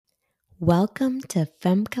Welcome to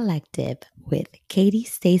Femme Collective with Katie,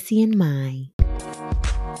 Stacy, and Mai.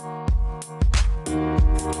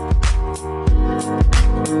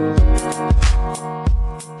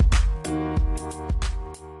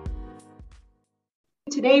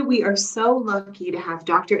 Today, we are so lucky to have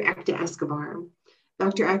Dr. Ekta Escobar.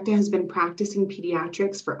 Dr. Ekta has been practicing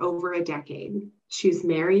pediatrics for over a decade. She's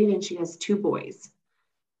married and she has 2 boys.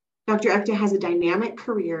 Dr. Ekta has a dynamic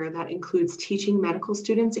career that includes teaching medical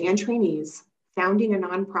students and trainees, founding a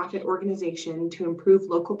nonprofit organization to improve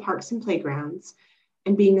local parks and playgrounds,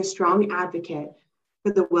 and being a strong advocate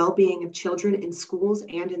for the well-being of children in schools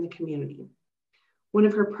and in the community. One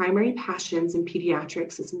of her primary passions in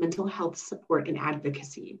pediatrics is mental health support and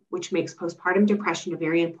advocacy, which makes postpartum depression a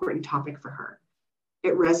very important topic for her.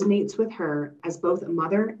 It resonates with her as both a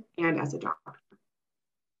mother and as a doctor.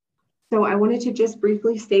 So I wanted to just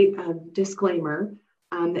briefly state a disclaimer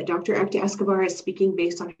that Dr. Ekta Escobar is speaking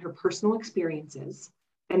based on her personal experiences,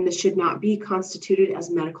 and this should not be constituted as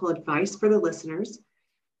medical advice for the listeners.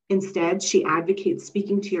 Instead, she advocates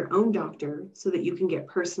speaking to your own doctor so that you can get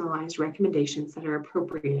personalized recommendations that are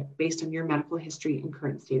appropriate based on your medical history and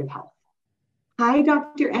current state of health. Hi,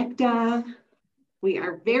 Dr. Ekta. We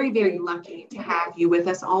are very, very lucky to have you with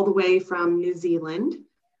us all the way from New Zealand.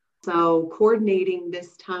 So coordinating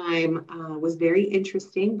this time was very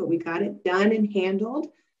interesting, but we got it done and handled.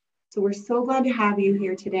 So we're so glad to have you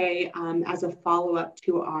here today as a follow-up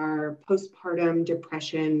to our postpartum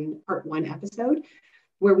depression part 1 episode,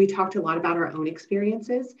 where we talked a lot about our own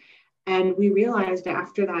experiences. And we realized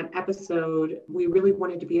after that episode, we really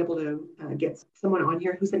wanted to be able to get someone on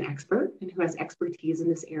here who's an expert and who has expertise in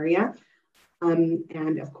this area.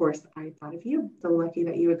 And of course, I thought of you. So lucky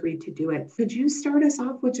that you agreed to do it. Could you start us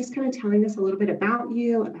off with just kind of telling us a little bit about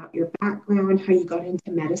you, about your background, how you got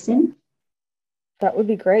into medicine? That would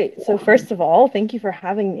be great. So first of all, thank you for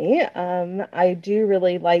having me. I do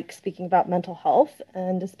really like speaking about mental health,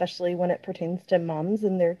 and especially when it pertains to moms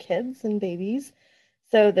and their kids and babies.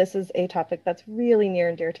 So this is a topic that's really near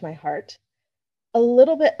and dear to my heart. A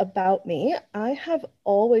little bit about me. I have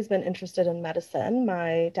always been interested in medicine.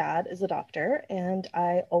 My dad is a doctor, and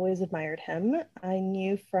I always admired him. I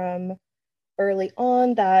knew from early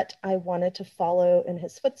on that I wanted to follow in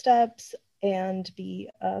his footsteps and be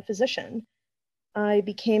a physician. I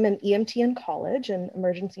became an EMT in college, an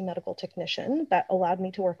emergency medical technician that allowed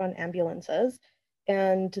me to work on ambulances.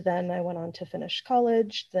 And then I went on to finish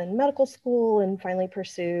college, then medical school, and finally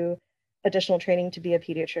pursue additional training to be a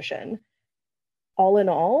pediatrician. All in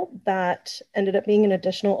all, that ended up being an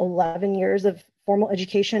additional 11 years of formal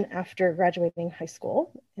education after graduating high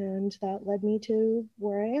school. And that led me to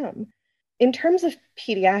where I am. In terms of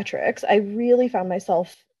pediatrics, I really found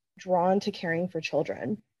myself drawn to caring for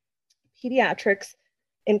children. Pediatrics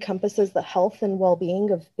encompasses the health and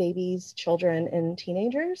well-being of babies, children, and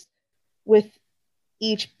teenagers, with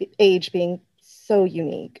each age being so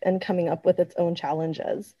unique and coming up with its own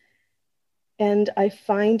challenges. And I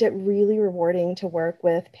find it really rewarding to work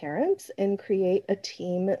with parents and create a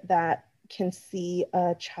team that can see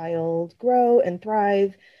a child grow and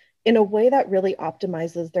thrive in a way that really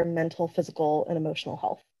optimizes their mental, physical, and emotional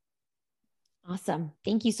health. Awesome.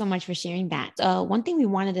 Thank you so much for sharing that. One thing we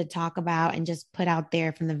wanted to talk about and just put out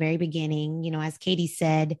there from the very beginning, as Katie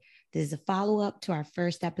said, this is a follow-up to our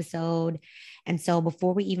first episode. And so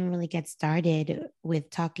before we even really get started with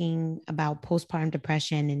talking about postpartum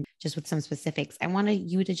depression and just with some specifics, I wanted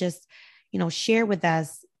you to just, share with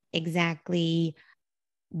us exactly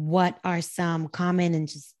what are some common and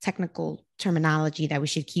just technical terminology that we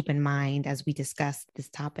should keep in mind as we discuss this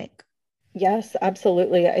topic. Yes,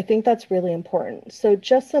 absolutely. I think that's really important. So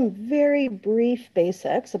just some very brief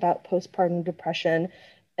basics about postpartum depression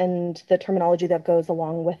and the terminology that goes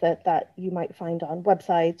along with it that you might find on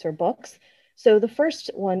websites or books. So the first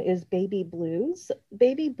one is baby blues.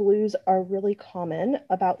 Baby blues are really common.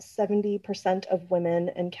 About 70% of women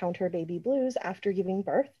encounter baby blues after giving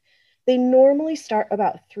birth. They normally start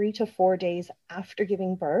about 3 to 4 days after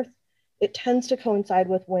giving birth. It tends to coincide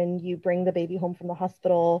with when you bring the baby home from the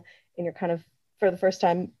hospital and you're kind of, for the first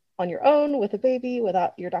time, on your own with a baby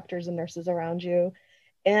without your doctors and nurses around you.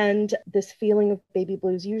 And this feeling of baby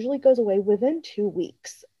blues usually goes away within 2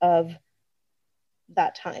 weeks of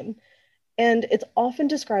that time. And it's often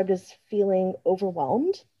described as feeling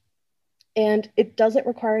overwhelmed. And it doesn't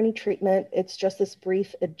require any treatment. It's just this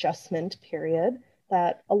brief adjustment period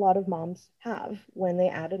that a lot of moms have when they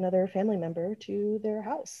add another family member to their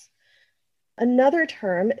house. Another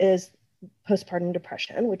term is postpartum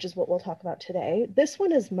depression, which is what we'll talk about today. This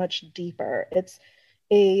one is much deeper. It's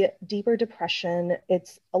A deeper depression,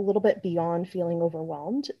 it's a little bit beyond feeling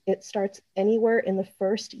overwhelmed. It starts anywhere in the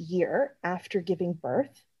first year after giving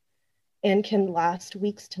birth and can last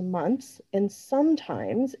weeks to months. And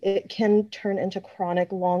sometimes it can turn into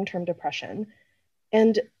chronic long-term depression.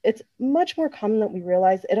 And it's much more common than we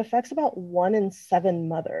realize. It affects about 1 in 7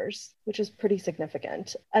 mothers, which is pretty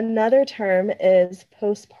significant. Another term is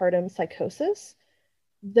postpartum psychosis.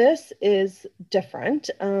 This is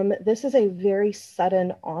different. This is a very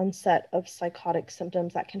sudden onset of psychotic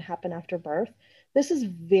symptoms that can happen after birth. This is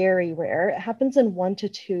very rare. It happens in 1 to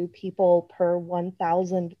 2 people per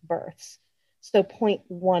 1,000 births, so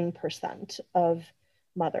 0.1% of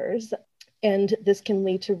mothers. And this can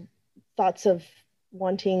lead to thoughts of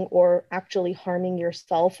wanting or actually harming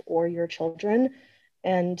yourself or your children.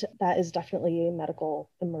 And that is definitely a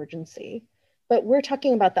medical emergency. But we're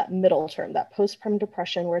talking about that middle term, that postpartum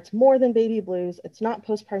depression, where it's more than baby blues. It's not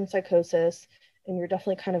postpartum psychosis. And you're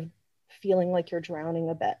definitely kind of feeling like you're drowning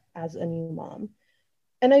a bit as a new mom.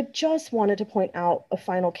 And I just wanted to point out a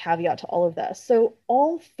final caveat to all of this. So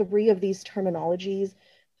all three of these terminologies,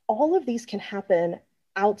 all of these can happen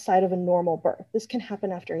outside of a normal birth. This can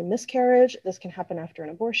happen after a miscarriage. This can happen after an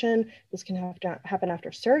abortion. This can happen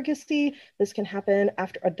after surrogacy. This can happen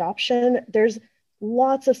after adoption. There's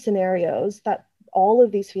lots of scenarios that all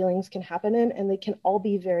of these feelings can happen in, and they can all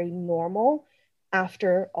be very normal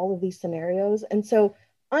after all of these scenarios. And so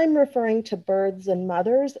I'm referring to births and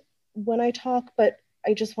mothers when I talk, but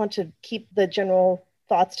I just want to keep the general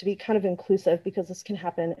thoughts to be kind of inclusive, because this can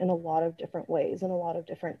happen in a lot of different ways and a lot of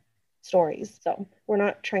different stories. So we're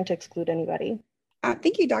not trying to exclude anybody.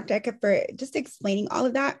 Thank you, Dr. Eka, for just explaining all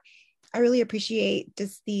of that. I really appreciate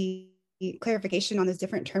just the clarification on those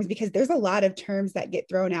different terms, because there's a lot of terms that get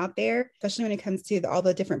thrown out there, especially when it comes to all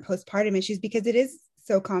the different postpartum issues, because it is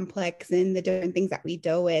so complex and the different things that we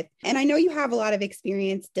deal with. And I know you have a lot of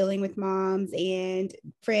experience dealing with moms and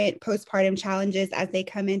different postpartum challenges as they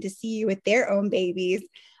come in to see you with their own babies.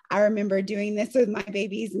 I remember doing this with my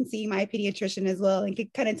babies and seeing my pediatrician as well, and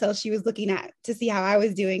could kind of tell she was looking at to see how I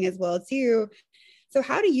was doing as well too. So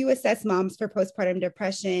how do you assess moms for postpartum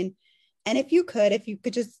depression? And if you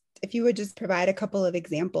would just provide a couple of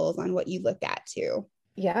examples on what you looked at too.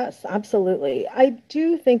 Yes, absolutely. I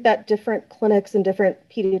do think that different clinics and different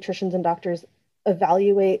pediatricians and doctors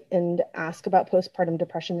evaluate and ask about postpartum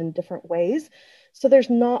depression in different ways. So there's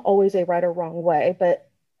not always a right or wrong way, but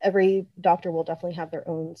every doctor will definitely have their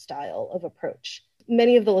own style of approach.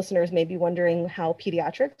 Many of the listeners may be wondering how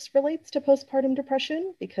pediatrics relates to postpartum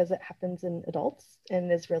depression, because it happens in adults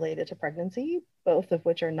and is related to pregnancy, both of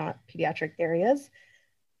which are not pediatric areas.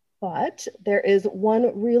 But there is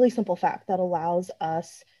one really simple fact that allows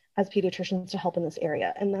us as pediatricians to help in this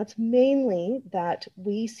area. And that's mainly that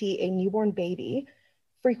we see a newborn baby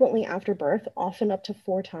frequently after birth, often up to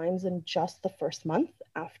 4 times in just the first month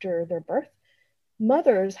after their birth.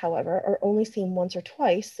 Mothers, however, are only seen once or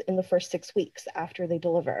twice in the first 6 weeks after they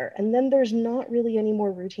deliver. And then there's not really any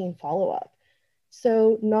more routine follow-up.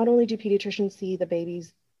 So not only do pediatricians see the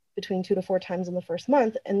babies between 2 to 4 times in the first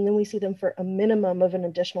month, and then we see them for a minimum of an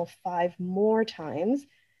additional 5 more times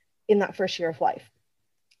in that first year of life.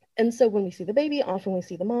 And so when we see the baby, often we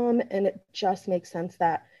see the mom, and it just makes sense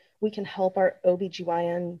that we can help our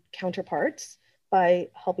OBGYN counterparts by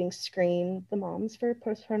helping screen the moms for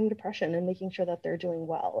postpartum depression and making sure that they're doing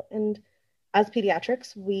well. And as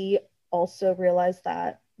pediatrics, we also realize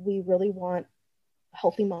that we really want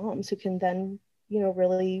healthy moms who can then,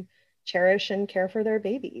 really cherish and care for their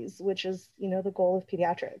babies, which is, the goal of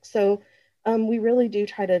pediatrics. So we really do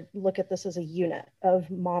try to look at this as a unit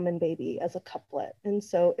of mom and baby as a couplet. And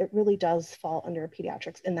so it really does fall under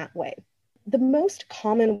pediatrics in that way. The most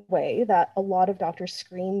common way that a lot of doctors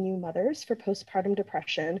screen new mothers for postpartum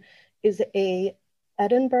depression is a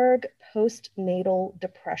Edinburgh Postnatal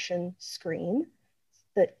Depression Screen,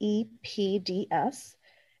 the EPDS.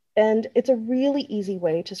 And it's a really easy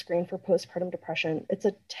way to screen for postpartum depression. It's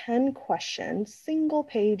a 10-question,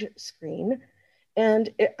 single-page screen, and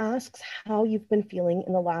it asks how you've been feeling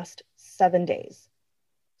in the last 7 days.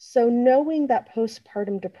 So knowing that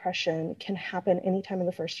postpartum depression can happen anytime in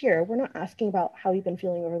the first year, we're not asking about how you've been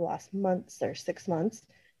feeling over the last months or 6 months.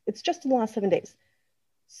 It's just in the last 7 days.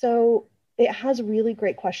 So it has really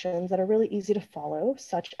great questions that are really easy to follow,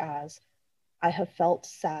 such as, I have felt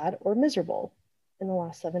sad or miserable in the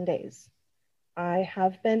last 7 days. I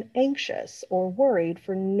have been anxious or worried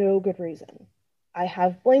for no good reason. I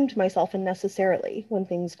have blamed myself unnecessarily when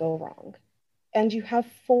things go wrong. And you have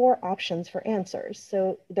 4 options for answers.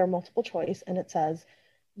 So they're multiple choice, and it says,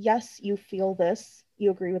 yes, you feel this.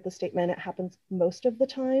 You agree with the statement. It happens most of the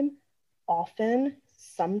time, often,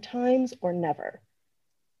 sometimes, or never.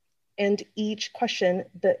 And each question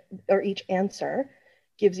or each answer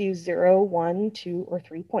gives you 0, 1, 2, or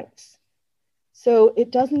 3 points. So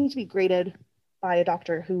it does need to be graded by a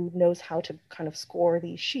doctor who knows how to kind of score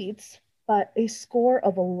these sheets, but a score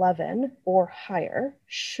of 11 or higher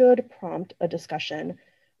should prompt a discussion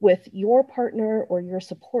with your partner or your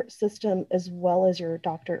support system, as well as your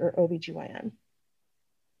doctor or OBGYN.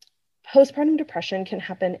 Postpartum depression can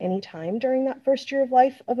happen anytime during that first year of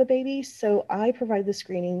life of a baby, so I provide the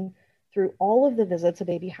screening through all of the visits a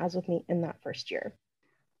baby has with me in that first year.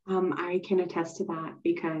 I can attest to that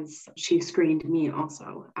because she screened me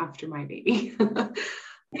also after my baby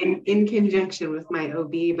in conjunction with my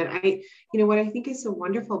OB. But what I think is so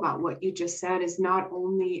wonderful about what you just said is not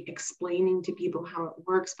only explaining to people how it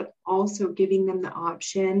works, but also giving them the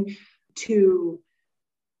option to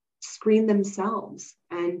screen themselves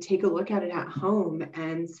and take a look at it at home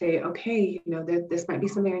and say, okay, this might be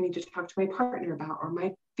something I need to talk to my partner about, or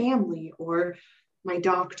my family, or my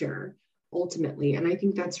doctor ultimately. And I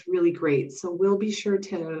think that's really great. So we'll be sure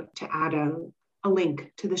to add a link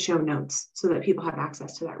to the show notes so that people have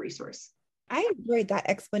access to that resource. I enjoyed that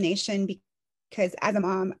explanation because as a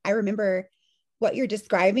mom, I remember what you're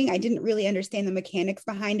describing. I didn't really understand the mechanics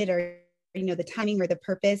behind it, or, the timing or the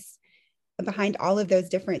purpose behind all of those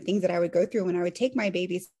different things that I would go through when I would take my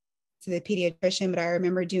babies to the pediatrician. But I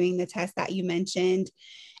remember doing the test that you mentioned.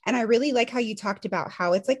 And I really like how you talked about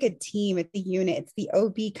how it's like a team, it's a unit, it's the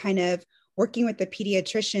OB kind of working with the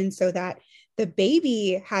pediatrician so that the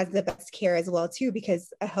baby has the best care as well too,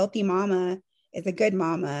 because a healthy mama is a good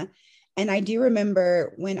mama. And I do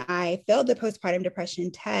remember when I failed the postpartum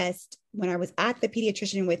depression test, when I was at the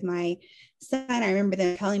pediatrician with my son, I remember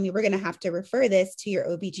them telling me, we're going to have to refer this to your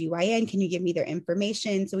OBGYN. Can you give me their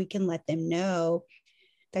information so we can let them know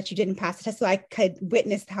that you didn't pass the test? So I could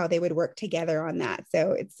witness how they would work together on that.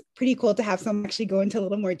 So it's pretty cool to have someone actually go into a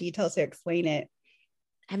little more detail to explain it.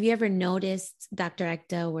 Have you ever noticed, Dr.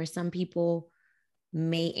 Ekta, where some people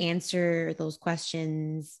may answer those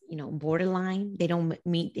questions, borderline? They don't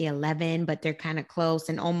meet the 11, but they're kind of close,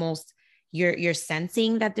 and almost you're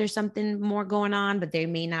sensing that there's something more going on, but they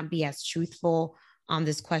may not be as truthful on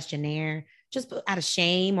this questionnaire, just out of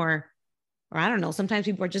shame or I don't know. Sometimes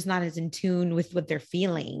people are just not as in tune with what they're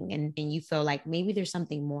feeling, and you feel like maybe there's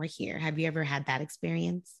something more here. Have you ever had that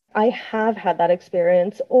experience? I have had that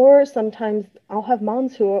experience, or sometimes I'll have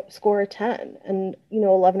moms who score a 10 and,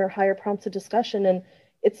 11 or higher prompts a discussion. And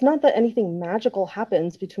it's not that anything magical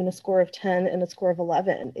happens between a score of 10 and a score of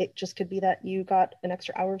 11. It just could be that you got an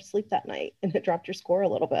extra hour of sleep that night and it dropped your score a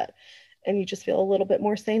little bit and you just feel a little bit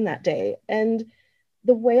more sane that day. And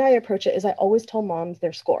the way I approach it is I always tell moms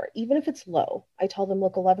their score, even if it's low. I tell them,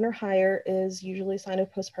 look, 11 or higher is usually a sign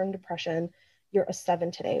of postpartum depression. You're a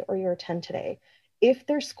 7 today, or you're a 10 today. If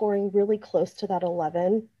they're scoring really close to that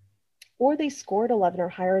 11, or they scored 11 or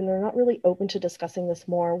higher and they're not really open to discussing this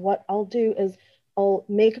more, what I'll do is I'll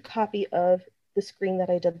make a copy of the screen that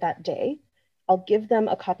I did that day. I'll give them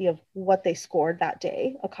a copy of what they scored that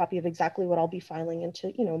day, a copy of exactly what I'll be filing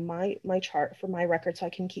into, my chart for my record so I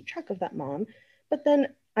can keep track of that mom. But then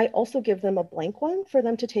I also give them a blank one for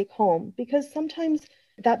them to take home, because sometimes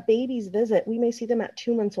that baby's visit, we may see them at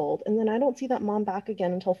 2 months old, and then I don't see that mom back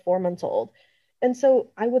again until 4 months old. And so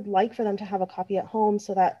I would like for them to have a copy at home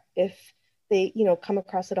so that if they, come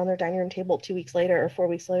across it on their dining room table 2 weeks later or 4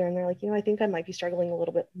 weeks later, and they're like, I think I might be struggling a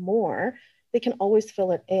little bit more, they can always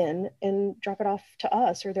fill it in and drop it off to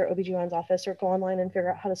us or their OBGYN's office, or go online and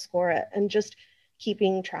figure out how to score it, and just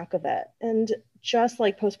keeping track of it. And just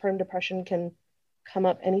like postpartum depression can come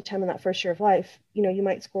up anytime in that first year of life, you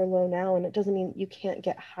might score low now, and it doesn't mean you can't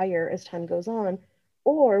get higher as time goes on.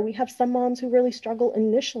 Or we have some moms who really struggle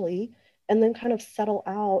initially and then kind of settle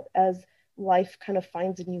out as life kind of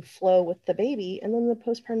finds a new flow with the baby, and then the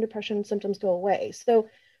postpartum depression symptoms go away. So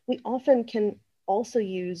we often can also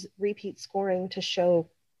use repeat scoring to show,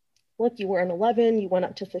 look, you were an 11, you went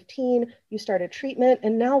up to 15, you started treatment,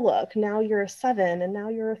 and now look, now you're a 7, and now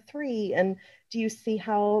you're a 3. And do you see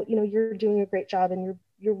how, you're doing a great job, and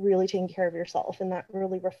you're really taking care of yourself, and that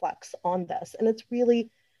really reflects on this. And it's really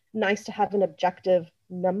nice to have an objective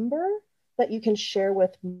number that you can share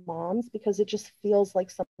with moms, because it just feels like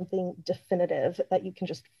something definitive that you can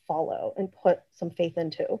just follow and put some faith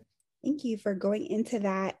into. Thank you for going into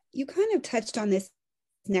that. You kind of touched on this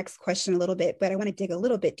next question a little bit, but I want to dig a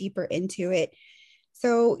little bit deeper into it.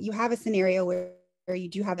 So you have a scenario where you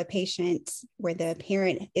do have a patient where the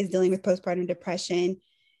parent is dealing with postpartum depression.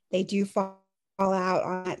 They do fall out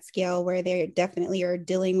on that scale where they definitely are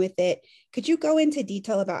dealing with it. Could you go into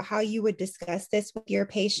detail about how you would discuss this with your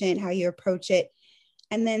patient, how you approach it,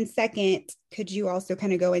 And then second, could you also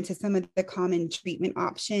kind of go into some of the common treatment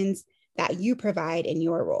options that you provide in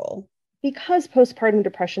your role? Because postpartum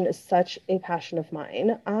depression is such a passion of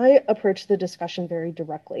mine, I approach the discussion very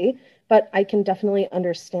directly, but I can definitely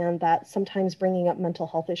understand that sometimes bringing up mental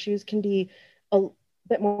health issues can be a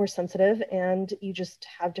bit more sensitive, and you just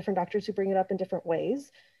have different doctors who bring it up in different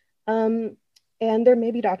ways. And there may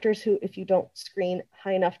be doctors who, if you don't screen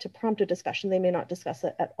high enough to prompt a discussion, they may not discuss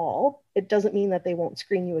it at all. It doesn't mean that they won't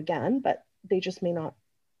screen you again, but they just may not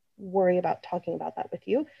worry about talking about that with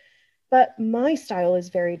you. But my style is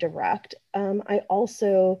very direct. I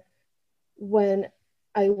also, when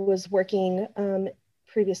I was working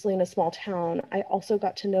previously in a small town, I also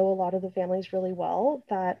got to know a lot of the families really well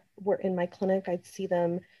that were in my clinic. I'd see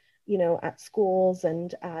them, at schools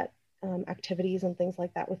and at activities and things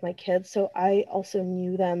like that with my kids. So I also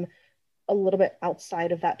knew them a little bit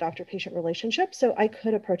outside of that doctor-patient relationship. So I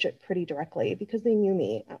could approach it pretty directly because they knew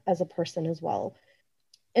me as a person as well.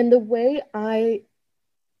 And the way I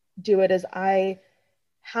do it is I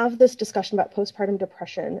have this discussion about postpartum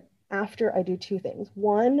depression after I do two things.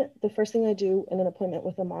 One, the first thing I do in an appointment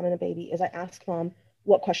with a mom and a baby is I ask mom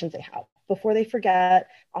what questions they have before they forget.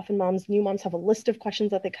 Often new moms have a list of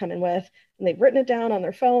questions that they come in with, and they've written it down on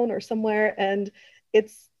their phone or somewhere, and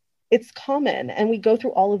it's common. And we go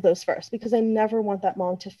through all of those first, because I never want that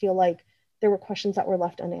mom to feel like there were questions that were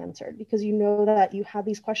left unanswered, because that you had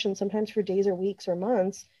these questions sometimes for days or weeks or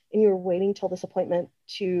months, and you're waiting till this appointment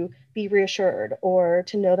to be reassured or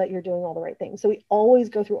to know that you're doing all the right things. So we always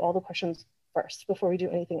go through all the questions first before we do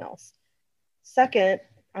anything else. Second,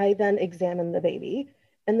 I then examine the baby.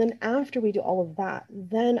 And then after we do all of that,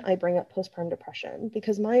 then I bring up postpartum depression,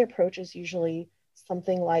 because my approach is usually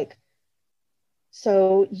something like,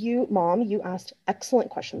 so Mom, you asked excellent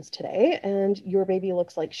questions today, and your baby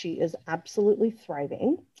looks like she is absolutely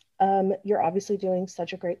thriving. You're obviously doing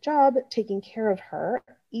such a great job taking care of her,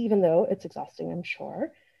 even though it's exhausting, I'm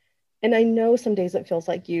sure. And I know some days it feels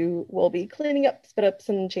like you will be cleaning up spit ups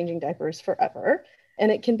and changing diapers forever.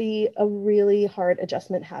 And it can be a really hard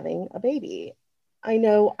adjustment having a baby. I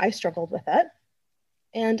know I struggled with it.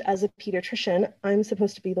 And as a pediatrician, I'm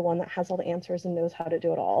supposed to be the one that has all the answers and knows how to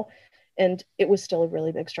do it all. And it was still a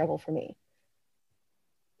really big struggle for me.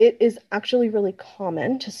 It is actually really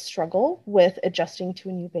common to struggle with adjusting to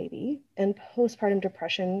a new baby, and postpartum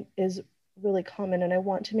depression is really common. And I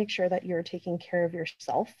want to make sure that you're taking care of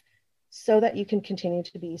yourself so that you can continue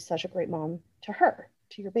to be such a great mom to her,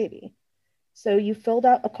 to your baby. So you filled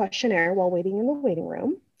out a questionnaire while waiting in the waiting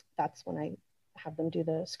room. That's when I have them do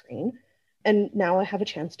the screen. And now I have a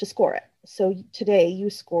chance to score it. So today you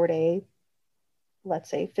scored let's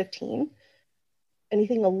say 15.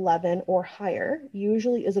 Anything 11 or higher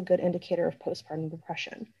usually is a good indicator of postpartum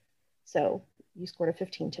depression. So you scored a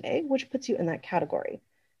 15 today, which puts you in that category.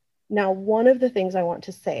 Now, one of the things I want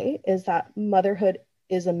to say is that motherhood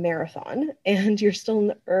is a marathon, and you're still in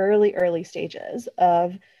the early stages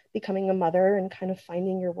of becoming a mother and kind of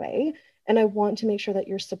finding your way. And I want to make sure that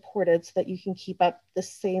you're supported so that you can keep up the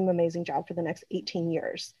same amazing job for the next 18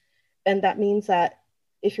 years. And that means that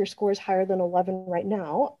if your score is higher than 11 right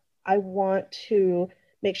now, I want to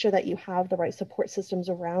make sure that you have the right support systems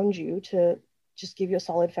around you to just give you a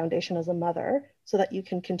solid foundation as a mother so that you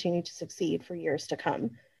can continue to succeed for years to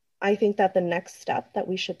come. I think that the next step that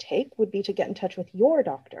we should take would be to get in touch with your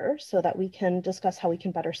doctor so that we can discuss how we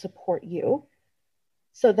can better support you.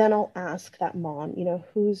 So then I'll ask that mom,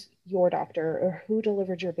 who's your doctor or who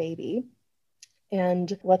delivered your baby?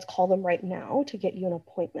 And let's call them right now to get you an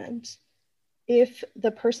appointment. If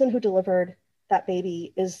the person who delivered that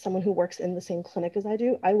baby is someone who works in the same clinic as I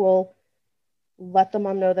do, I will let the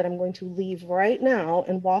mom know that I'm going to leave right now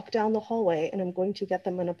and walk down the hallway, and I'm going to get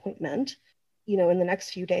them an appointment, in the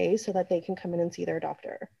next few days so that they can come in and see their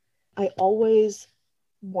doctor. I always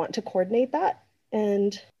want to coordinate that.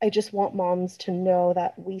 And I just want moms to know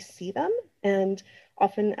that we see them. And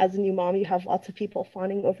often as a new mom, you have lots of people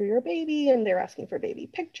fawning over your baby, and they're asking for baby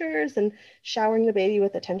pictures and showering the baby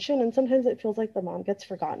with attention. And sometimes it feels like the mom gets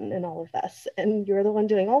forgotten in all of this. And you're the one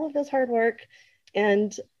doing all of this hard work.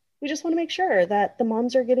 And we just want to make sure that the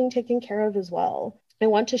moms are getting taken care of as well. I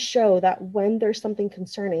want to show that when there's something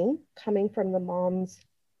concerning coming from the mom's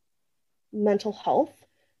mental health,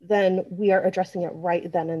 then we are addressing it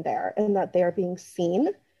right then and there, and that they are being seen,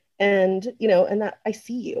 and and that I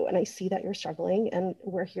see you and I see that you're struggling, and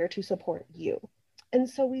we're here to support you. And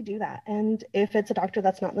so we do that. And if it's a doctor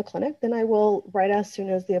that's not in the clinic, then I will, right as soon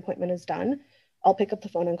as the appointment is done, I'll pick up the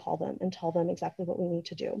phone and call them and tell them exactly what we need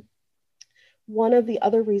to do. One of the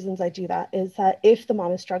other reasons I do that is that if the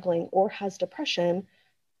mom is struggling or has depression,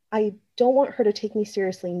 I don't want her to take me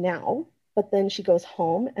seriously now but then she goes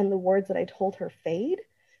home and the words that I told her fade.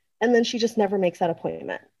 And then she just never makes that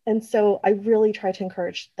appointment. And so I really try to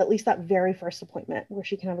encourage at least that very first appointment where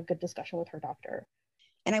she can have a good discussion with her doctor.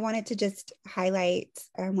 And I wanted to just highlight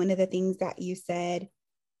one of the things that you said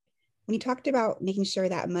when you talked about making sure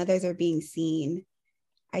that mothers are being seen.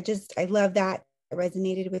 I love that. It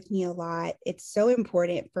resonated with me a lot. It's so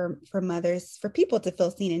important for mothers, for people to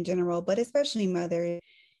feel seen in general, but especially mothers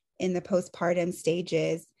in the postpartum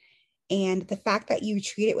stages. And the fact that you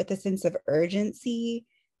treat it with a sense of urgency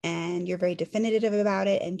and you're very definitive about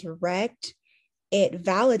it and direct, it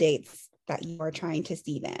validates that you are trying to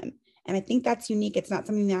see them. And I think that's unique. It's not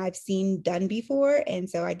something that I've seen done before. And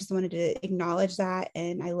so I just wanted to acknowledge that.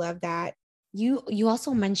 And I love that. You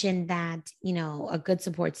also mentioned that, a good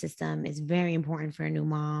support system is very important for a new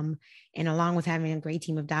mom. And along with having a great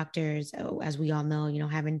team of doctors, as we all know,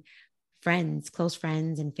 having friends, close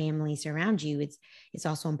friends and family surround you, it's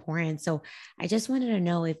also important. So I just wanted to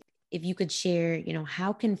know if you could share,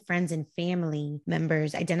 how can friends and family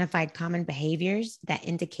members identify common behaviors that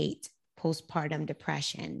indicate postpartum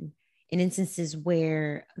depression in instances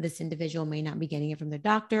where this individual may not be getting it from their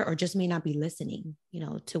doctor or just may not be listening,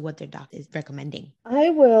 to what their doctor is recommending? I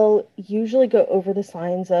will usually go over the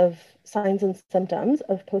signs and symptoms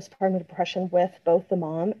of postpartum depression with both the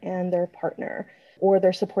mom and their partner or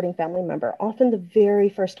their supporting family member. Often the very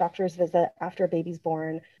first doctor's visit after a baby's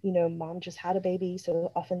born, mom just had a baby.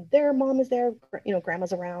 So often their mom is there,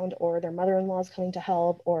 grandma's around, or their mother-in-law is coming to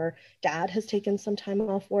help, or dad has taken some time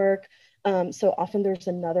off work. So often there's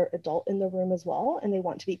another adult in the room as well, and they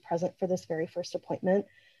want to be present for this very first appointment.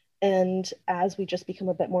 And as we just become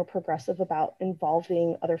a bit more progressive about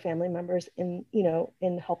involving other family members in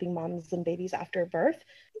helping moms and babies after birth,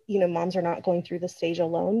 moms are not going through the stage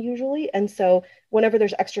alone usually. And so whenever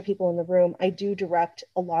there's extra people in the room, I do direct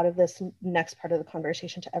a lot of this next part of the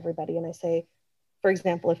conversation to everybody. And I say, for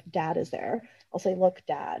example, if dad is there, I'll say, look,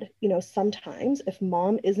 dad, sometimes if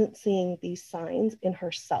mom isn't seeing these signs in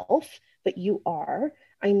herself, but you are,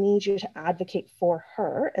 I need you to advocate for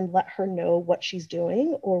her and let her know what she's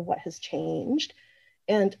doing or what has changed.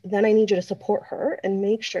 And then I need you to support her and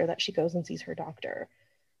make sure that she goes and sees her doctor.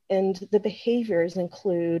 And the behaviors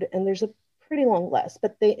include, and there's a pretty long list,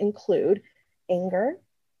 but they include anger,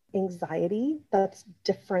 anxiety. That's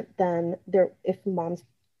different than if moms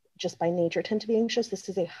just by nature tend to be anxious. This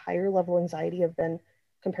is a higher level anxiety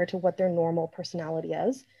compared to what their normal personality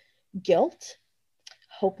is. Guilt,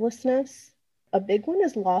 hopelessness. A big one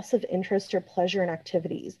is loss of interest or pleasure in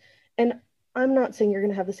activities. And I'm not saying you're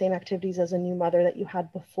going to have the same activities as a new mother that you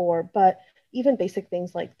had before, but even basic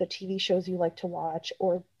things like the TV shows you like to watch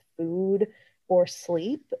or food or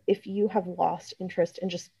sleep, if you have lost interest in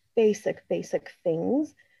just basic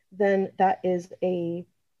things, then that can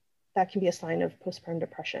be a sign of postpartum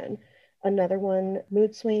depression. Another one,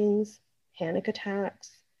 mood swings, panic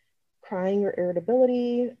attacks, crying or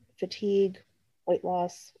irritability, fatigue, weight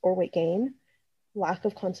loss or weight gain, lack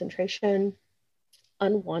of concentration,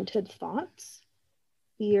 unwanted thoughts,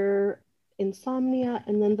 fear, insomnia.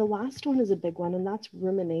 And then the last one is a big one, and that's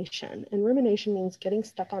rumination. And rumination means getting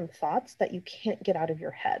stuck on thoughts that you can't get out of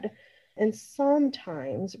your head. And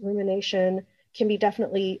sometimes rumination can be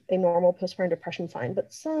definitely a normal postpartum depression sign,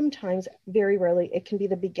 but sometimes, very rarely, it can be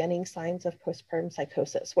the beginning signs of postpartum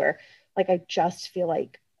psychosis where I just feel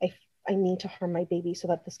like I need to harm my baby so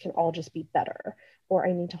that this can all just be better, or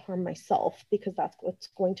I need to harm myself because that's what's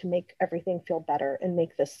going to make everything feel better and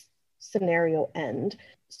make this scenario end.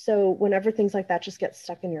 So whenever things like that just get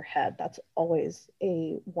stuck in your head, that's always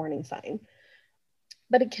a warning sign.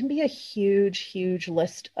 But it can be a huge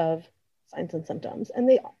list of signs and symptoms, and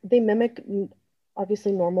they mimic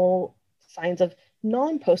obviously normal signs of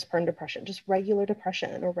non-postpartum depression, just regular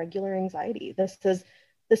depression or regular anxiety. This is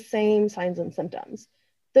the same signs and symptoms.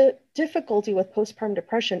 The difficulty with postpartum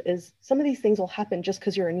depression is some of these things will happen just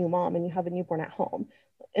because you're a new mom and you have a newborn at home.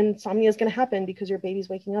 Insomnia is going to happen because your baby's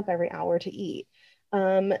waking up every hour to eat.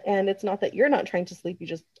 And it's not that you're not trying to sleep, you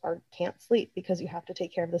just can't sleep because you have to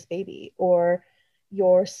take care of this baby, or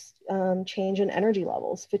your change in energy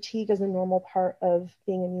levels. Fatigue is a normal part of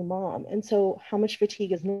being a new mom. And so how much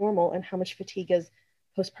fatigue is normal and how much fatigue is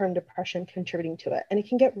postpartum depression contributing to it? And it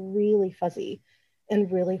can get really fuzzy and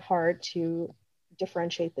really hard to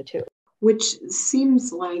differentiate the two. Which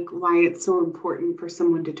seems like why it's so important for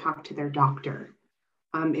someone to talk to their doctor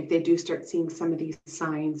if they do start seeing some of these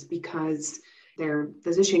signs, because their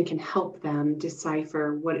physician can help them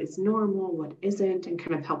decipher what is normal, what isn't, and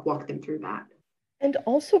kind of help walk them through that. And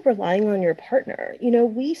also relying on your partner.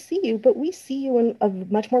 We see you, but we see you in a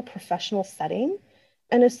much more professional setting.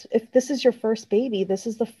 And if this is your first baby, this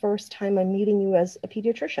is the first time I'm meeting you as a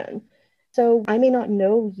pediatrician. So I may not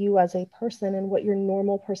know you as a person and what your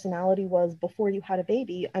normal personality was before you had a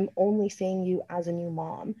baby. I'm only seeing you as a new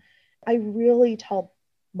mom. I really tell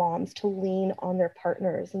moms to lean on their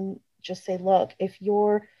partners and just say, look, if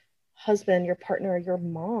your husband, your partner, your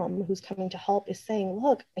mom who's coming to help is saying,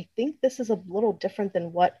 look, I think this is a little different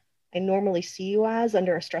than what I normally see you as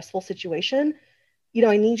under a stressful situation,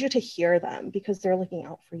 I need you to hear them because they're looking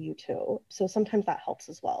out for you too. So sometimes that helps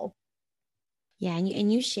as well. Yeah,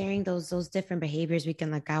 and you sharing those different behaviors we can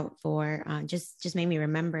look out for just made me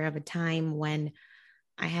remember of a time when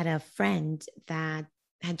I had a friend that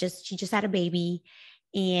she just had a baby,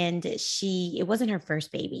 and it wasn't her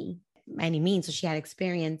first baby by any means, so she had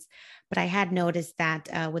experience. But I had noticed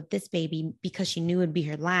that with this baby, because she knew it'd be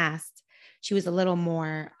her last, she was a little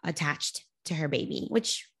more attached to her baby,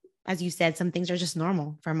 which, as you said, some things are just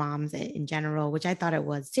normal for moms in general, which I thought it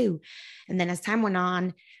was too. And then as time went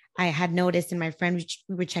on, I had noticed, and my friend,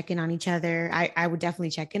 we were checking on each other. I would definitely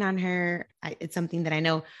check in on her. It's something that I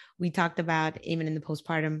know we talked about even in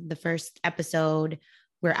the first episode,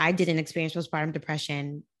 where I didn't experience postpartum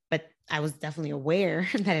depression, but I was definitely aware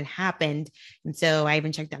that it happened. And so I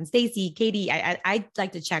even checked on Stacy, Katie. I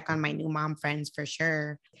like to check on my new mom friends for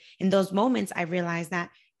sure. In those moments, I realized that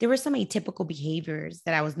there were some atypical behaviors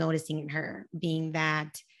that I was noticing in her, being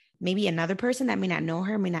that maybe another person that may not know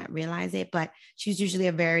her may not realize it, but she was usually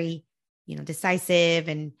a very, decisive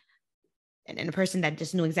and a person that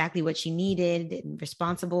just knew exactly what she needed and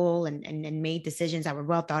responsible and made decisions that were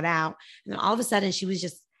well thought out. And then all of a sudden she was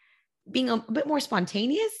just being a bit more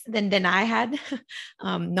spontaneous than I had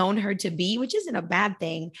known her to be, which isn't a bad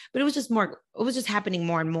thing, but it was just happening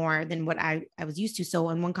more and more than what I was used to. So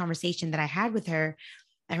in one conversation that I had with her,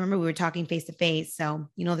 I remember we were talking face to face. So,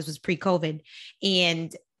 this was pre-COVID,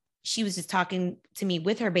 and she was just talking to me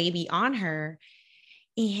with her baby on her.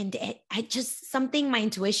 And my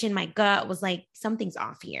intuition, my gut was like, something's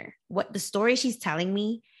off here. What the story she's telling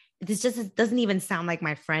me, it doesn't even sound like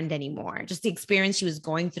my friend anymore. Just the experience she was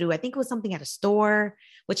going through. I think it was something at a store,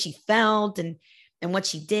 what she felt and what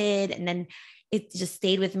she did. And then it just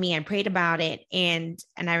stayed with me. I prayed about it. And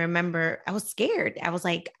I remember I was scared. I was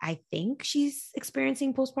like, I think she's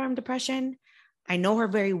experiencing postpartum depression. I know her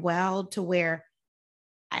very well to where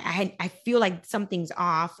I feel like something's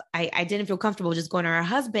off. I didn't feel comfortable just going to her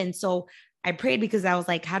husband. So I prayed because I was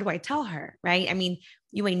like, how do I tell her? Right. I mean,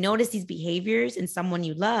 you may notice these behaviors in someone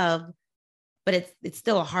you love, but it's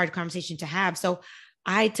still a hard conversation to have. So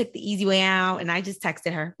I took the easy way out and I just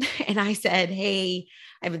texted her and I said, hey,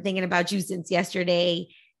 I've been thinking about you since yesterday.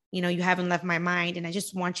 You haven't left my mind. And I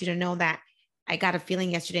just want you to know that I got a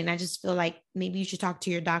feeling yesterday. And I just feel like maybe you should talk to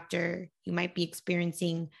your doctor. You might be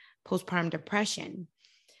experiencing postpartum depression.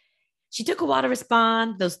 She took a while to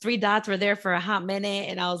respond. Those three dots were there for a hot minute.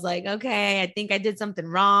 And I was like, okay, I think I did something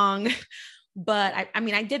wrong. But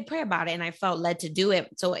I did pray about it and I felt led to do it.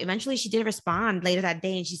 So eventually she did respond later that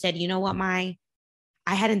day. And she said, you know what, I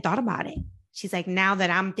hadn't thought about it. She's like, now that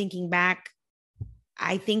I'm thinking back,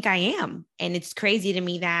 I think I am. And it's crazy to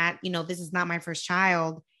me that, this is not my first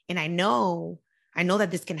child. And I know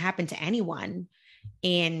that this can happen to anyone.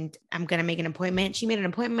 And I'm going to make an appointment. She made an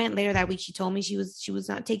appointment later that week. She told me she was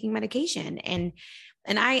not taking medication. And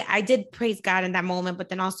I did praise God in that moment, but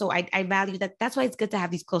then also I value that. That's why it's good to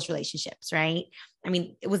have these close relationships, right? I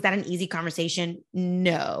mean, was that an easy conversation?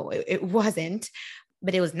 No, it wasn't,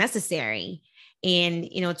 but it was necessary. And,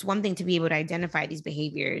 it's one thing to be able to identify these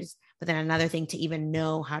behaviors, but then another thing to even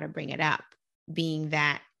know how to bring it up, being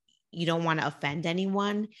that you don't want to offend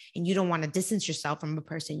anyone and you don't want to distance yourself from a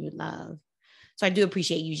person you love. So I do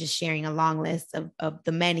appreciate you just sharing a long list of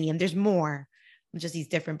the many, and there's more, just these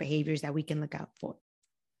different behaviors that we can look out for.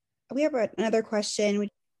 We have another question,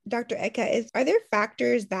 Dr. Eka, are there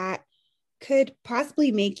factors that could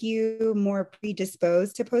possibly make you more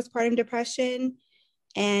predisposed to postpartum depression?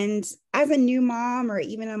 And as a new mom, or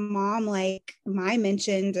even a mom like Mai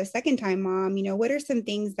mentioned, a second-time mom, what are some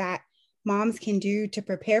things that moms can do to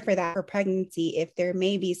prepare for that for pregnancy if there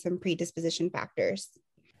may be some predisposition factors?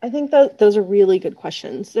 I think that those are really good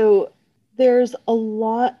questions. So there's a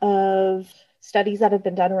lot of studies that have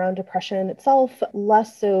been done around depression itself,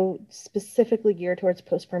 less so specifically geared towards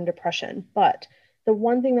postpartum depression. But the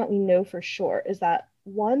one thing that we know for sure is that,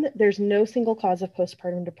 one, there's no single cause of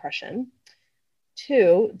postpartum depression.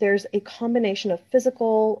 Two, there's a combination of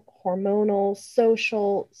physical, hormonal,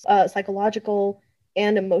 social, psychological,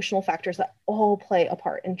 and emotional factors that all play a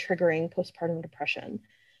part in triggering postpartum depression.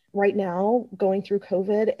 Right now, going through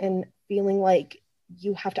COVID and feeling like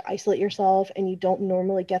you have to isolate yourself and you don't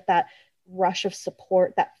normally get that rush of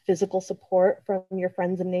support, that physical support from your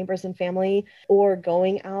friends and neighbors and family, or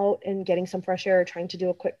going out and getting some fresh air or trying to do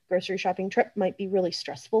a quick grocery shopping trip might be really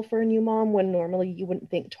stressful for a new mom when normally you wouldn't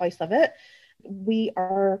think twice of it. We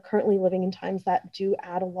are currently living in times that do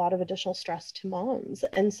add a lot of additional stress to moms.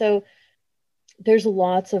 And so there's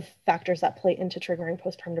lots of factors that play into triggering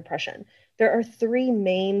postpartum depression. There are three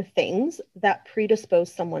main things that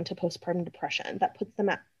predispose someone to postpartum depression that puts them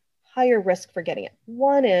at higher risk for getting it.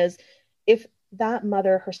 One is if that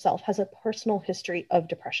mother herself has a personal history of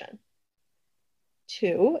depression.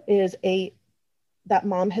 Two is that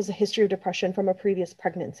mom has a history of depression from a previous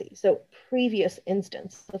pregnancy, so previous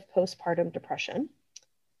instance of postpartum depression.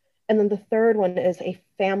 And then the third one is a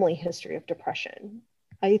family history of depression.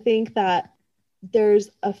 I think that there's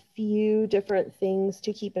a few different things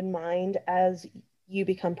to keep in mind as you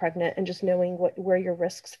become pregnant and just knowing where your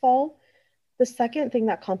risks fall. The second thing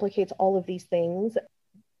that complicates all of these things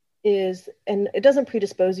is, and it doesn't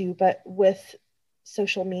predispose you, but with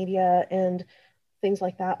social media and things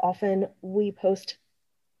like that, often we post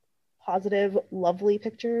positive, lovely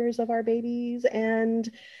pictures of our babies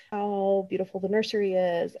and how beautiful the nursery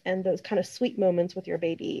is and those kind of sweet moments with your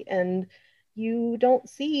baby. And you don't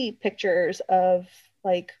see pictures of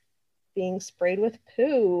like being sprayed with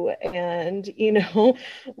poo and,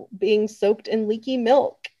 being soaked in leaky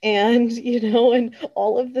milk and, and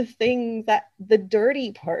all of the things that the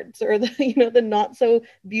dirty parts or the, the not so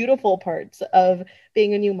beautiful parts of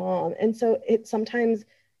being a new mom. And so it sometimes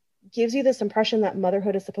gives you this impression that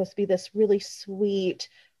motherhood is supposed to be this really sweet,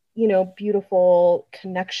 beautiful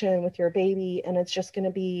connection with your baby. And it's just going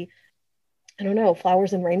to be, I don't know,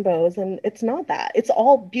 flowers and rainbows. And it's not that. It's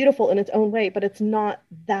all beautiful in its own way, but it's not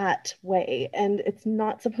that way. And it's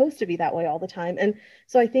not supposed to be that way all the time. And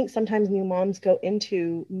so I think sometimes new moms go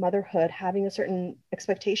into motherhood having a certain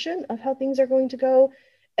expectation of how things are going to go.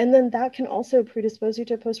 And then that can also predispose you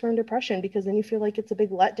to postpartum depression because then you feel like it's a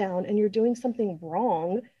big letdown and you're doing something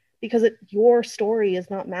wrong because your story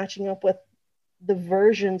is not matching up with the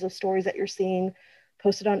versions of stories that you're seeing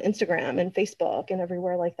posted on Instagram and Facebook and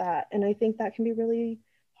everywhere like that. And I think that can be really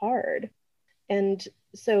hard. And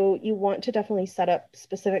so you want to definitely set up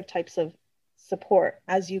specific types of support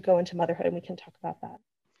as you go into motherhood, and we can talk about that.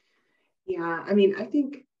 Yeah, I mean, I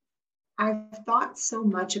think I've thought so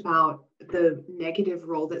much about the negative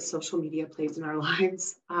role that social media plays in our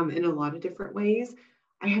lives in a lot of different ways.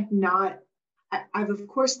 I've of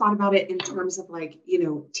course thought about it in terms of like,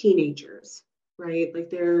 teenagers, right? Like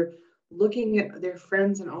they're looking at their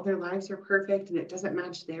friends and all their lives are perfect and it doesn't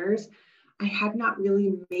match theirs. I had not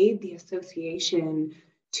really made the association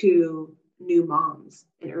to new moms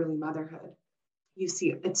in early motherhood. You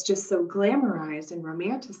see, it's just so glamorized and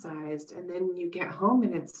romanticized. And then you get home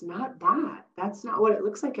and it's not that. That's not what it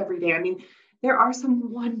looks like every day. I mean, there are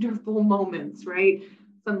some wonderful moments, right?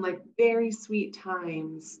 Some like very sweet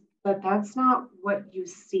times, but that's not what you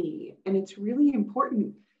see. And it's really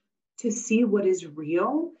important to see what is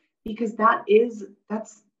real because that is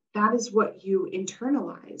what you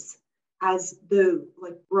internalize as the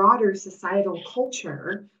like broader societal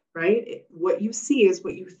culture, right? What you see is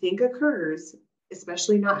what you think occurs,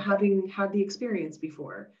 especially not having had the experience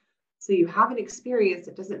before. So you have an experience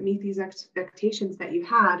that doesn't meet these expectations that you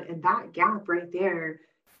had, and that gap right there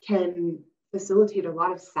can facilitate a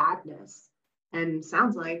lot of sadness and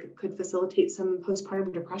sounds like could facilitate some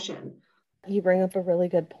postpartum depression. You bring up a really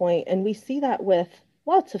good point. And we see that with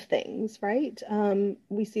lots of things, right?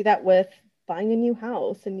 We see that with buying a new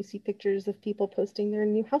house and you see pictures of people posting their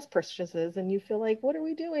new house purchases and you feel like, what are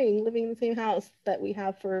we doing living in the same house that we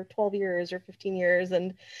have for 12 years or 15 years?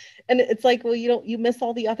 And it's like, well, you miss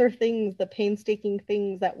all the other things, the painstaking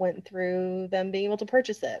things that went through them being able to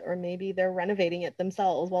purchase it, or maybe they're renovating it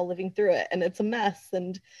themselves while living through it and it's a mess.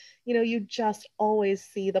 And you just always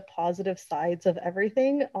see the positive sides of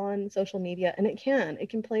everything on social media. And it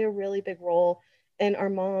can play a really big role in our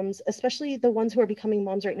moms, especially the ones who are becoming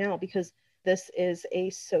moms right now, because this is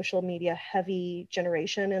a social media heavy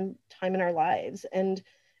generation and time in our lives. And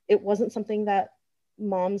it wasn't something that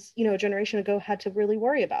moms, a generation ago had to really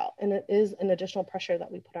worry about. And it is an additional pressure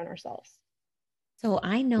that we put on ourselves. So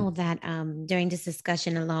I know that during this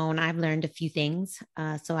discussion alone, I've learned a few things.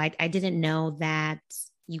 So I didn't know that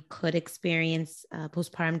you could experience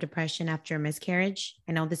postpartum depression after a miscarriage.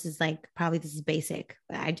 I know this is basic,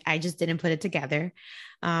 but I just didn't put it together.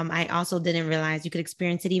 I also didn't realize you could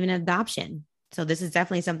experience it even in adoption. So this is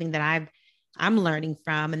definitely something that I'm learning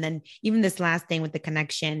from. And then even this last thing with the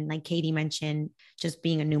connection, like Katie mentioned, just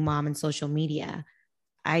being a new mom and social media.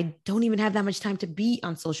 I don't even have that much time to be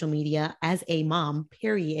on social media as a mom,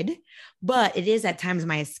 period. But it is at times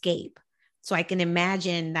my escape. So I can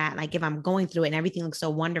imagine that, like, if I'm going through it and everything looks so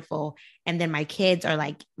wonderful, and then my kids are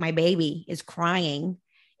like, my baby is crying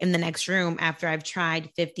in the next room after I've tried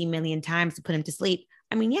 50 million times to put him to sleep.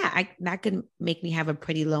 I mean, yeah, that could make me have a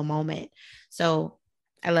pretty low moment. So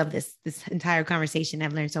I love this entire conversation.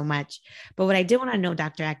 I've learned so much. But what I did want to know,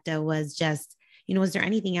 Dr. Ekta, was just, is there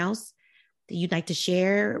anything else that you'd like to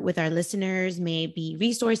share with our listeners, maybe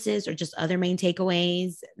resources or just other main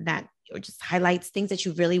takeaways that, or just highlights things that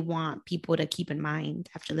you really want people to keep in mind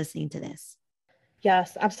after listening to this?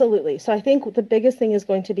 Yes, absolutely. So I think the biggest thing is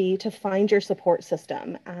going to be to find your support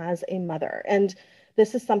system as a mother. And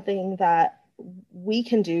this is something that we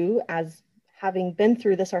can do as having been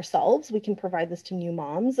through this ourselves. We can provide this to new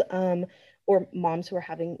moms, or moms who are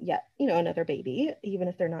having yet, another baby, even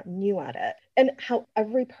if they're not new at it. And how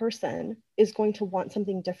every person is going to want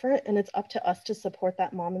something different. And it's up to us to support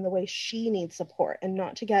that mom in the way she needs support, and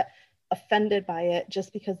not to get offended by it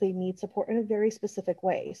just because they need support in a very specific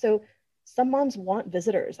way. So some moms want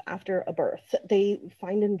visitors after a birth. They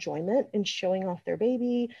find enjoyment in showing off their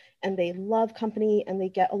baby, and they love company, and they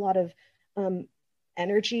get a lot of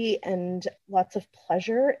energy and lots of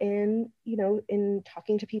pleasure in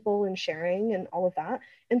talking to people and sharing and all of that.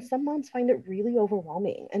 And some moms find it really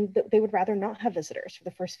overwhelming, and they would rather not have visitors for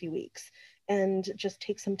the first few weeks and just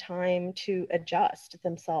take some time to adjust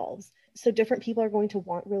themselves. So different people are going to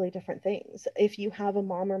want really different things. If you have a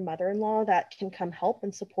mom or mother-in-law that can come help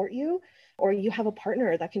and support you, or you have a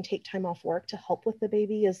partner that can take time off work to help with the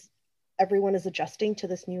baby as everyone is adjusting to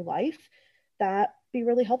this new life, that be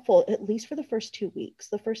really helpful, at least for the first 2 weeks.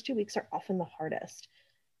 The first 2 weeks are often the hardest.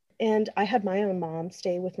 And I had my own mom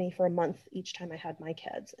stay with me for a month each time I had my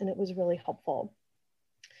kids, and it was really helpful.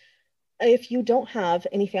 If you don't have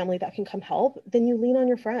any family that can come help, then you lean on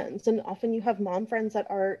your friends. And often you have mom friends that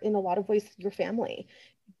are in a lot of ways your family,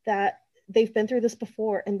 that they've been through this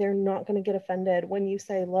before, and they're not going to get offended when you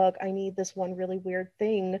say, look, I need this one really weird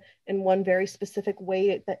thing in one very specific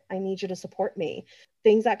way that I need you to support me.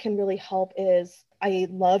 Things that can really help is, I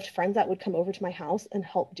loved friends that would come over to my house and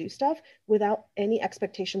help do stuff without any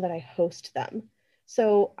expectation that I host them.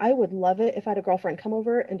 So I would love it if I had a girlfriend come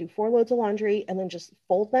over and do 4 loads of laundry and then just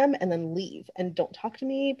fold them and then leave, and don't talk to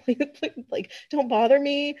me. Please, like, don't bother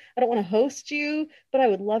me. I don't want to host you, but I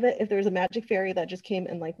would love it if there was a magic fairy that just came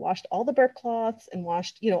and like washed all the burp cloths and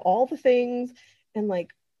washed, all the things. And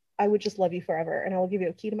like, I would just love you forever. And I will give you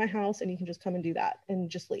a key to my house, and you can just come and do that and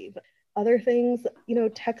just leave. Other things,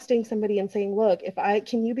 texting somebody and saying, look,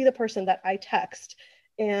 can you be the person that I text,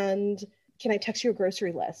 and can I text you a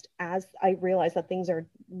grocery list as I realize that things are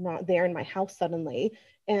not there in my house suddenly?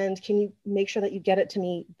 And can you make sure that you get it to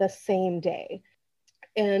me the same day?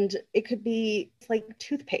 And it could be like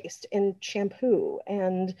toothpaste and shampoo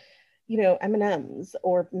and, M&Ms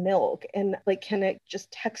or milk. And like, can I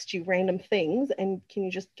just text you random things, and can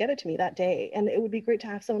you just get it to me that day? And it would be great to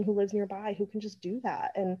have someone who lives nearby who can just do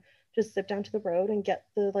that and just zip down to the road and get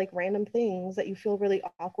the like random things that you feel really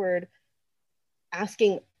awkward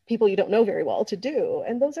asking people you don't know very well to do.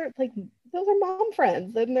 And those are mom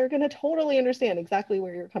friends, and they're going to totally understand exactly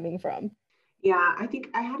where you're coming from. Yeah, I think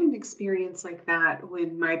I had an experience like that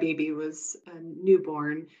when my baby was a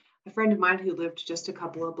newborn. A friend of mine who lived just a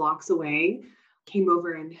couple of blocks away came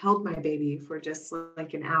over and held my baby for just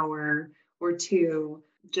like an hour or two,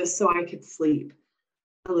 just so I could sleep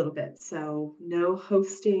a little bit. So no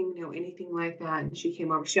hosting, no anything like that. And she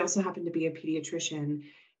came over. She also happened to be a pediatrician.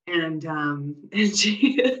 And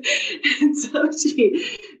she and so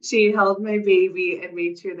she held my baby and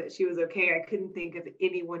made sure that she was okay. I couldn't think of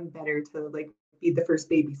anyone better to like be the first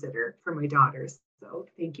babysitter for my daughters. So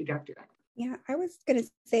thank you, Dr. Ekta. Yeah, I was gonna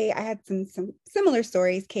say I had some similar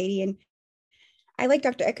stories, Katie, and I like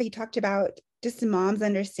Dr. Ekta. You talked about just the mom's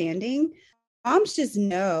understanding. Moms just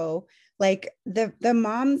know, like the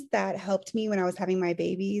moms that helped me when I was having my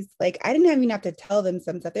babies, like I didn't even have to tell them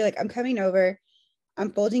some stuff. They're like, I'm coming over,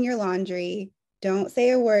 I'm folding your laundry. Don't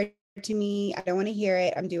say a word to me. I don't want to hear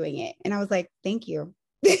it. I'm doing it. And I was like, thank you.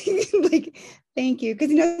 Like, thank you.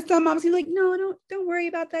 Because some moms are like, no, don't worry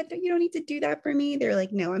about that. You don't need to do that for me. They're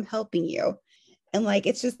like, no, I'm helping you. And like,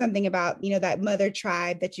 it's just something about, that mother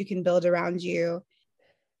tribe that you can build around you.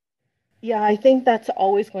 Yeah, I think that's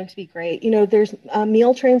always going to be great. There's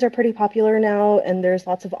meal trains are pretty popular now, and there's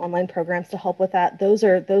lots of online programs to help with that. Those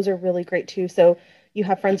are really great too. So you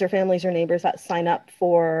have friends or families or neighbors that sign up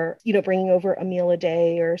for, bringing over a meal a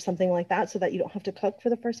day or something like that, so that you don't have to cook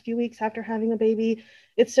for the first few weeks after having a baby.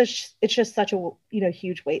 It's just such a,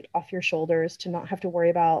 huge weight off your shoulders to not have to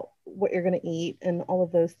worry about what you're going to eat and all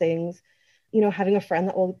of those things. having a friend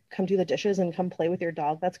that will come do the dishes and come play with your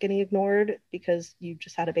dog that's getting ignored because you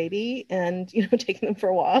just had a baby, and, taking them for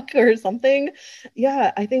a walk or something.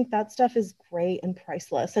 Yeah, I think that stuff is great and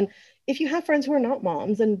priceless. And if you have friends who are not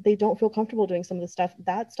moms and they don't feel comfortable doing some of the stuff,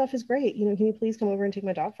 that stuff is great. Can you please come over and take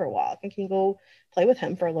my dog for a walk? And can you go play with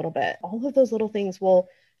him for a little bit? All of those little things will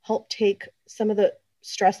help take some of the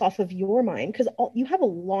stress off of your mind, because you have a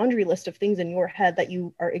laundry list of things in your head that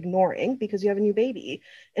you are ignoring because you have a new baby.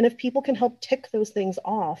 And if people can help tick those things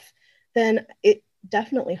off, then it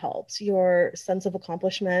definitely helps your sense of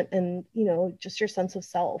accomplishment and, just your sense of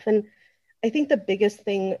self. And I think the biggest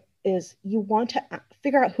thing is you want to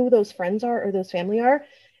figure out who those friends are or those family are,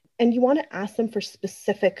 and you want to ask them for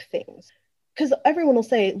specific things. Because everyone will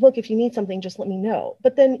say, look, if you need something, just let me know.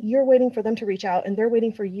 But then you're waiting for them to reach out and they're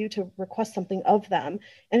waiting for you to request something of them.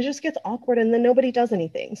 And it just gets awkward and then nobody does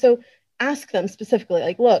anything. So ask them specifically,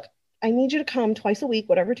 like, look, I need you to come twice a week,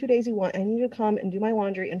 whatever 2 days you want. I need you to come and do my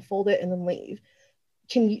laundry and fold it and then leave.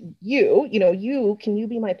 Can can you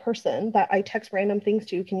be my person that I text random things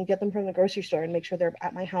to? Can you get them from the grocery store and make sure they're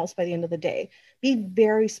at my house by the end of the day? Be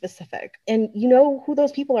very specific. And you know who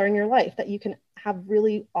those people are in your life that you can have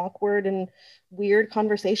really awkward and weird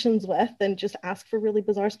conversations with, and just ask for really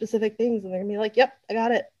bizarre specific things. And they're gonna be like, yep, I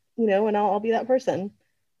got it, and I'll be that person.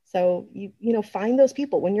 So find those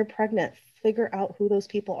people. When you're pregnant, figure out who those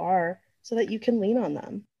people are so that you can lean on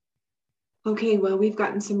them. Okay, well, we've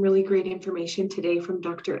gotten some really great information today from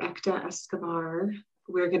Dr. Ekta Escobar.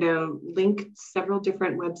 We're going to link several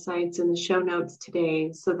different websites in the show notes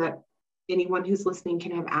today so that anyone who's listening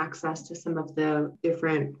can have access to some of the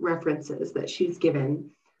different references that she's given.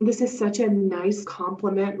 This is such a nice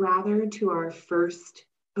complement, rather, to our first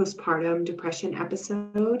postpartum depression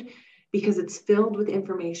episode, because it's filled with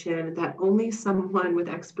information that only someone with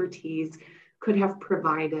expertise could have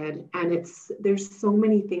provided. And there's so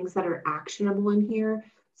many things that are actionable in here,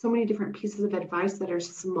 so many different pieces of advice that are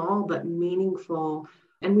small but meaningful.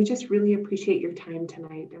 And we just really appreciate your time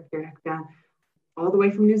tonight, Dr. Ekta, all the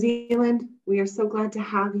way from New Zealand. We are so glad to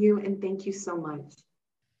have you, and thank you so much.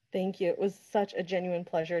 Thank you. It was such a genuine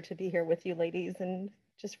pleasure to be here with you ladies and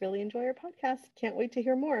just really enjoy our podcast. Can't wait to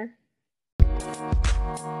hear more.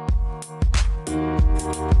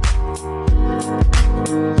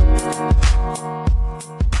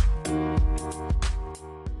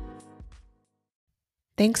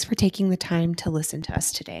 Thanks for taking the time to listen to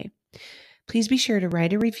us today. Please be sure to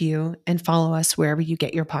write a review and follow us wherever you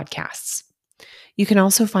get your podcasts. You can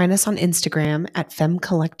also find us on Instagram at Femme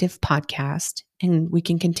Collective Podcast, and we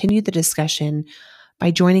can continue the discussion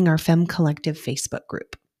by joining our Femme Collective Facebook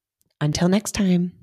group. Until next time.